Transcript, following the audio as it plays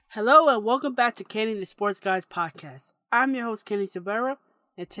Hello and welcome back to Kenny the Sports Guys podcast. I'm your host Kenny Silvera,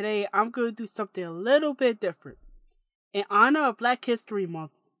 and today I'm going to do something a little bit different. In honor of Black History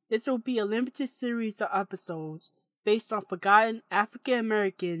Month, this will be a limited series of episodes based on forgotten African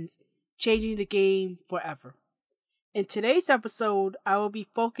Americans changing the game forever. In today's episode, I will be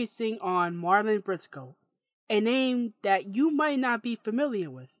focusing on Marlin Briscoe, a name that you might not be familiar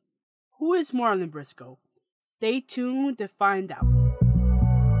with. Who is Marlin Briscoe? Stay tuned to find out.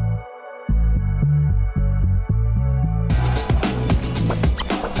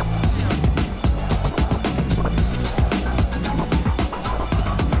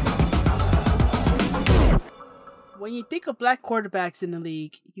 When you think of black quarterbacks in the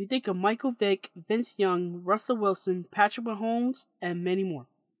league, you think of Michael Vick, Vince Young, Russell Wilson, Patrick Mahomes, and many more.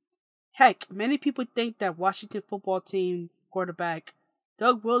 Heck, many people think that Washington football team quarterback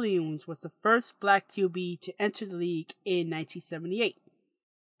Doug Williams was the first black QB to enter the league in 1978.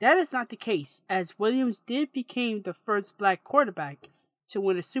 That is not the case, as Williams did become the first black quarterback to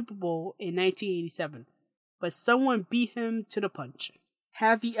win a Super Bowl in 1987, but someone beat him to the punch.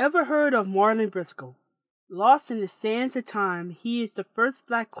 Have you ever heard of Marlin Briscoe? Lost in the sands of time, he is the first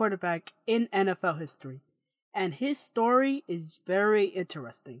black quarterback in NFL history, and his story is very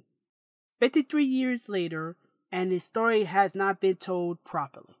interesting. 53 years later, and his story has not been told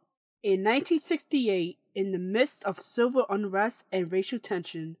properly. In 1968, in the midst of civil unrest and racial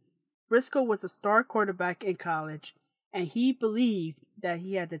tension, Briscoe was a star quarterback in college, and he believed that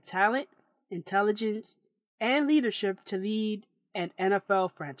he had the talent, intelligence, and leadership to lead an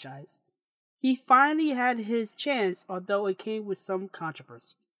NFL franchise. He finally had his chance, although it came with some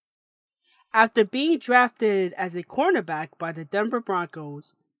controversy. After being drafted as a cornerback by the Denver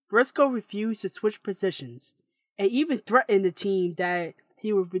Broncos, Briscoe refused to switch positions and even threatened the team that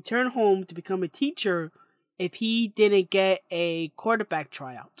he would return home to become a teacher if he didn't get a quarterback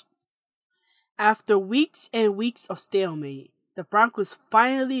tryout. After weeks and weeks of stalemate, the Broncos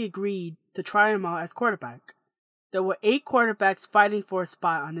finally agreed to try him out as quarterback. There were 8 quarterbacks fighting for a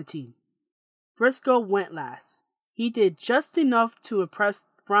spot on the team. Briscoe went last. He did just enough to impress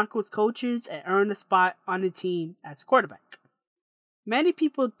Broncos coaches and earn a spot on the team as a quarterback. Many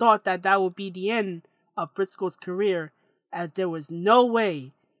people thought that would be the end of Briscoe's career, as there was no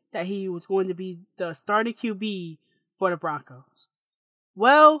way that he was going to be the starting QB for the Broncos.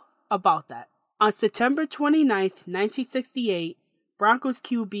 Well, about that. On September 29th, 1968, Broncos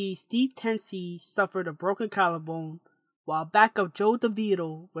QB Steve Tennessee suffered a broken collarbone, while backup Joe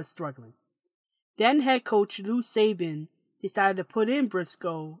DeVito was struggling. Then head coach Lou Saban decided to put in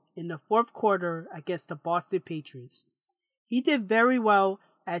Briscoe in the fourth quarter against the Boston Patriots. He did very well,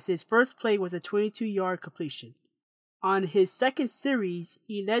 as his first play was a 22-yard completion. On his second series,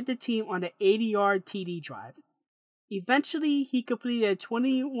 he led the team on an 80-yard TD drive. Eventually, he completed a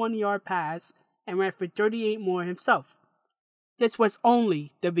 21-yard pass and ran for 38 more himself. This was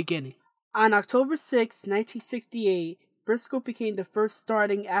only the beginning. On October 6, 1968, Briscoe became the first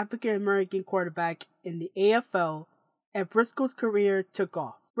starting African-American quarterback in the AFL, and Briscoe's career took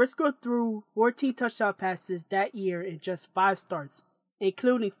off. Briscoe threw 14 touchdown passes that year in just 5 starts,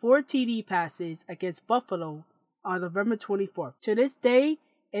 including 4 TD passes against Buffalo on November 24th. To this day,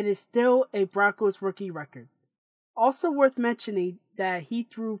 it is still a Broncos rookie record. Also worth mentioning that he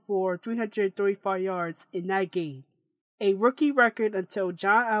threw for 335 yards in that game, a rookie record until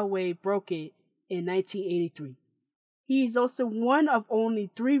John Elway broke it in 1983. He is also one of only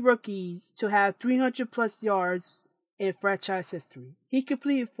 3 rookies to have 300-plus yards in franchise history. He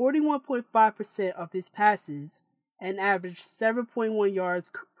completed 41.5% of his passes and averaged 7.1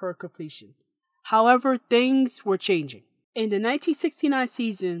 yards per completion. However, things were changing. In the 1969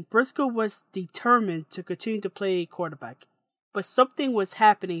 season, Briscoe was determined to continue to play quarterback, but something was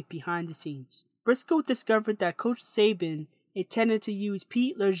happening behind the scenes. Briscoe discovered that Coach Saban intended to use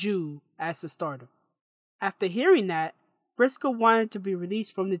Pete LeJeune as the starter. After hearing that, Briscoe wanted to be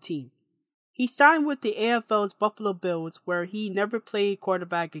released from the team. He signed with the AFL's Buffalo Bills, where he never played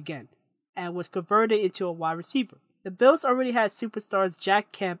quarterback again, and was converted into a wide receiver. The Bills already had superstars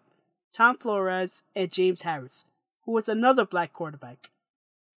Jack Kemp, Tom Flores, and James Harris, who was another black quarterback.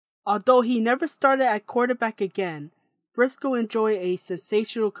 Although he never started at quarterback again, Briscoe enjoyed a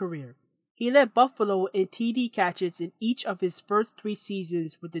sensational career. He led Buffalo in TD catches in each of his first 3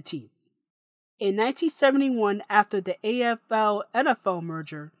 seasons with the team. In 1971, after the AFL-NFL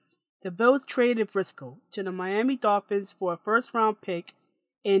merger, the Bills traded Briscoe to the Miami Dolphins for a first-round pick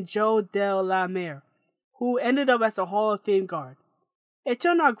in Joe DeLaMere, who ended up as a Hall of Fame guard. It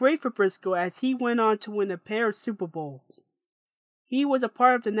turned out great for Briscoe as he went on to win a pair of Super Bowls. He was a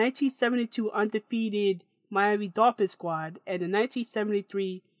part of the 1972 undefeated Miami Dolphins squad and the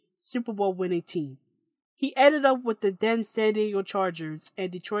 1973 Super Bowl winning team. He ended up with the then San Diego Chargers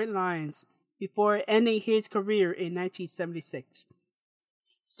and Detroit Lions before ending his career in 1976.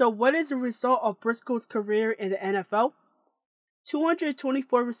 So what is the result of Briscoe's career in the NFL?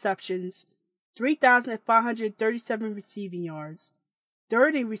 224 receptions, 3,537 receiving yards,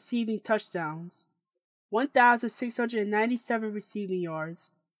 30 receiving touchdowns, 1,697 receiving yards,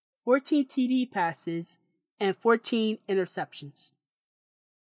 14 TD passes, and 14 interceptions.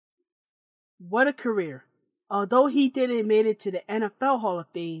 What a career. Although he didn't make it to the NFL Hall of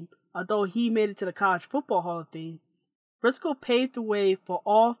Fame, although he made it to the College Football Hall of Fame, Briscoe paved the way for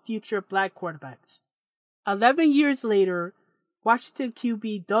all future black quarterbacks. 11 years later, Washington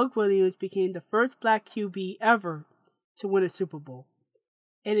QB Doug Williams became the first black QB ever to win a Super Bowl.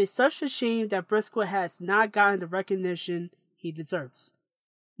 It is such a shame that Briscoe has not gotten the recognition he deserves.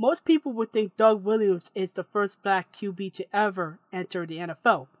 Most people would think Doug Williams is the first black QB to ever enter the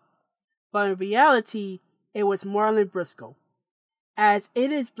NFL, but in reality, it was Marlin Briscoe. As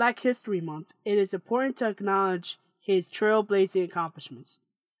it is Black History Month, it is important to acknowledge his trailblazing accomplishments.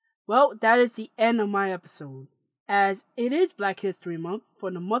 Well, that is the end of my episode. As it is Black History Month, for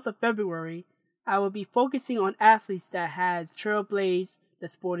the month of February, I will be focusing on athletes that has trailblazed the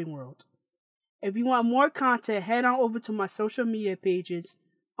sporting world. If you want more content, head on over to my social media pages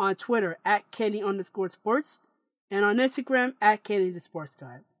on Twitter at Kenny_sports and on Instagram at Kenny the Sports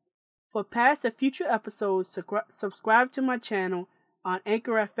Guy. For past and future episodes, subscribe to my channel on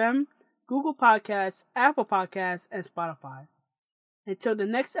Anchor FM, Google Podcasts, Apple Podcasts, and Spotify. Until the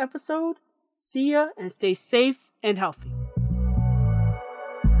next episode, see ya and stay safe and healthy.